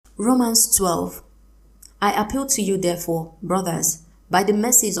Romans 12. I appeal to you, therefore, brothers, by the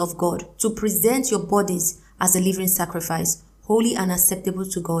mercies of God, to present your bodies as a living sacrifice, holy and acceptable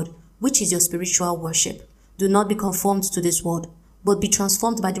to God, which is your spiritual worship. Do not be conformed to this world, but be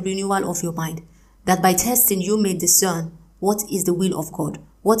transformed by the renewal of your mind, that by testing you may discern what is the will of God,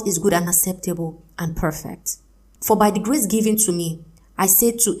 what is good and acceptable and perfect. For by the grace given to me, I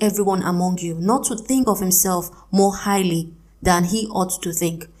say to everyone among you, not to think of himself more highly than he ought to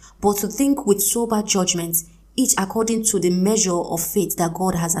think, but to think with sober judgment, each according to the measure of faith that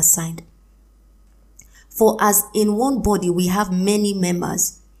God has assigned. For as in one body we have many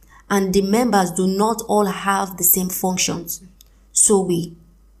members, and the members do not all have the same functions, so we,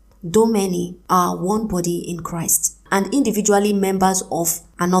 though many, are one body in Christ, and individually members of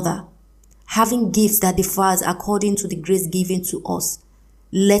another, having gifts that differs according to the grace given to us.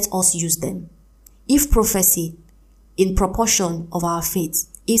 Let us use them. If prophecy, in proportion of our faith.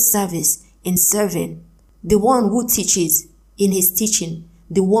 If service, in serving. The one who teaches, in his teaching.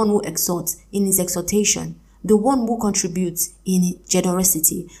 The one who exhorts, in his exhortation. The one who contributes, in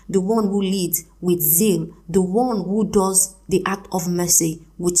generosity. The one who leads, with zeal. The one who does the act of mercy,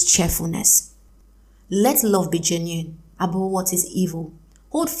 with cheerfulness. Let love be genuine, above what is evil.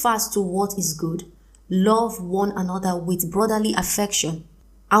 Hold fast to what is good. Love one another with brotherly affection.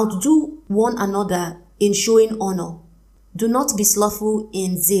 Outdo one another in showing honor. Do not be slothful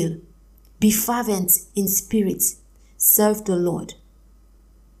in zeal. Be fervent in spirit. Serve the Lord.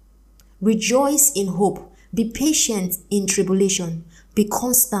 Rejoice in hope. Be patient in tribulation. Be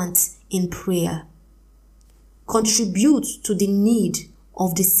constant in prayer. Contribute to the need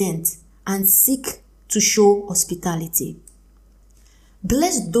of the saints and seek to show hospitality.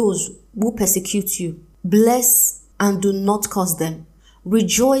 Bless those who persecute you. Bless and do not curse them.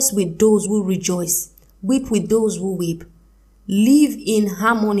 Rejoice with those who rejoice. Weep with those who weep. Live in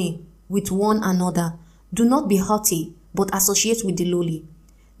harmony with one another. Do not be haughty, but associate with the lowly.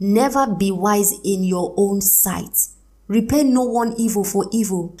 Never be wise in your own sight. Repay no one evil for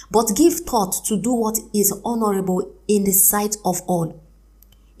evil, but give thought to do what is honorable in the sight of all.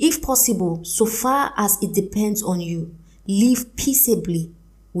 If possible, so far as it depends on you, live peaceably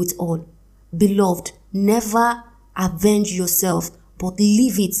with all. Beloved, never avenge yourself, but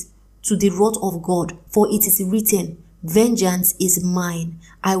leave it to the wrath of God, for it is written, vengeance is mine,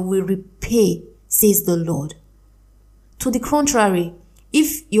 I will repay, says the Lord. To the contrary,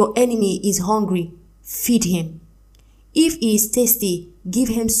 if your enemy is hungry, feed him. If he is thirsty, give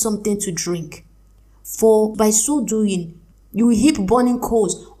him something to drink. For by so doing, you will heap burning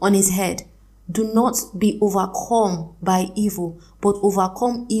coals on his head. Do not be overcome by evil, but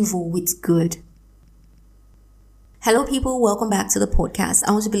overcome evil with good. Hello people, welcome back to the podcast.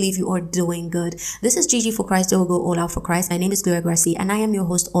 I want to believe you are doing good. This is Gigi for Christ, will go all out for Christ. My name is Gloria Gracie and I am your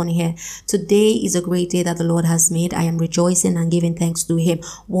host on here. Today is a great day that the Lord has made. I am rejoicing and giving thanks to him.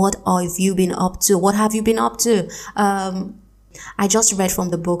 What have you been up to? What have you been up to? I just read from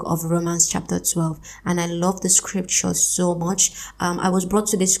the book of Romans chapter 12 and I love the scripture so much. I was brought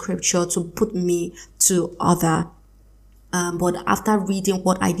to this scripture to put me to other but after reading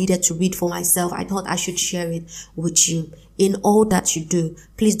what I needed to read for myself, I thought I should share it with you. In all that you do,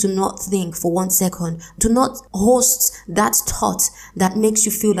 please do not think for 1 second. Do not host that thought that makes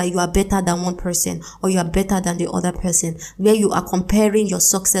you feel like you are better than one person or you are better than the other person, where you are comparing your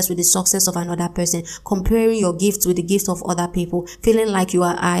success with the success of another person, comparing your gifts with the gifts of other people, feeling like you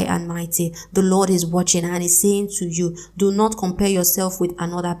are high and mighty. The Lord is watching and is saying to you, do not compare yourself with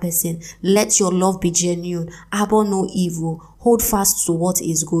another person. Let your love be genuine. Harbor no evil. Hold fast to what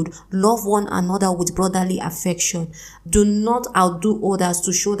is good. Love one another with brotherly affection. Do not outdo others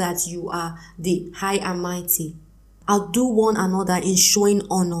to show that you are the high and mighty. Outdo one another in showing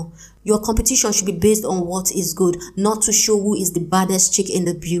honor. Your competition should be based on what is good, not to show who is the baddest chick in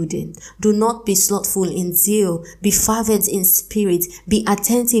the building. Do not be slothful in zeal. Be fervent in spirit. Be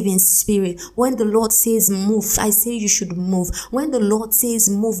attentive in spirit. When the Lord says move, I say you should move. When the Lord says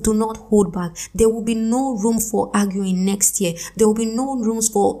move, do not hold back. There will be no room for arguing next year. There will be no rooms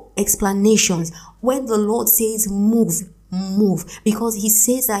for explanations. When the Lord says move, move. Because he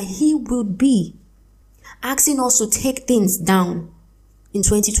says that he will be asking us to take things down in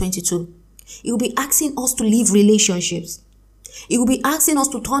 2022. He will be asking us to leave relationships. He will be asking us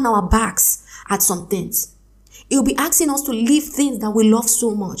to turn our backs at some things. He will be asking us to leave things that we love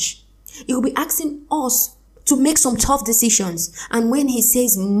so much. He will be asking us to make some tough decisions. And when he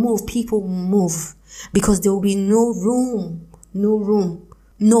says move, people move. Because there will be no room. No room.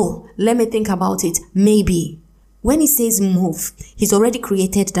 No, let me think about it. Maybe. When he says move, he's already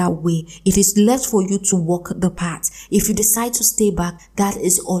created that way. It is left for you to walk the path. If you decide to stay back, that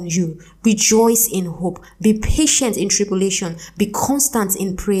is on you. Rejoice in hope. Be patient in tribulation. Be constant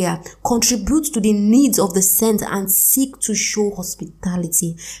in prayer. Contribute to the needs of the sent and seek to show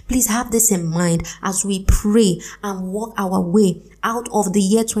hospitality. Please have this in mind as we pray and walk our way out of the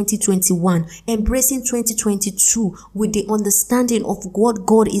year 2021, embracing 2022 with the understanding of what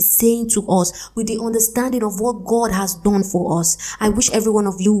God is saying to us, with the understanding of what God has done for us. I wish every one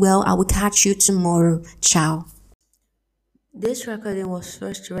of you well. I will catch you tomorrow. Ciao. This recording was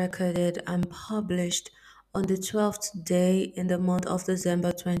first recorded and published on the 12th day in the month of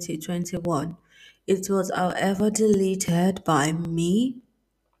December 2021. It was, however, deleted by me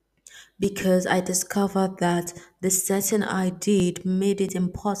because I discovered that the setting I did made it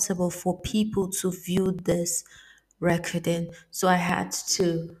impossible for people to view this recording. So I had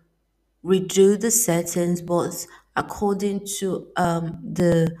to redo the settings, but according to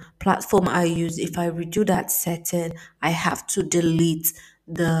the platform I use, if I redo that setting, I have to delete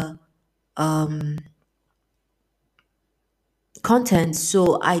the content.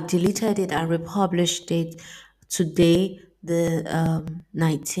 So I deleted it and republished it today, the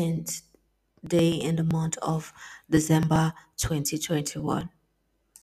 19th day in the month of December 2021.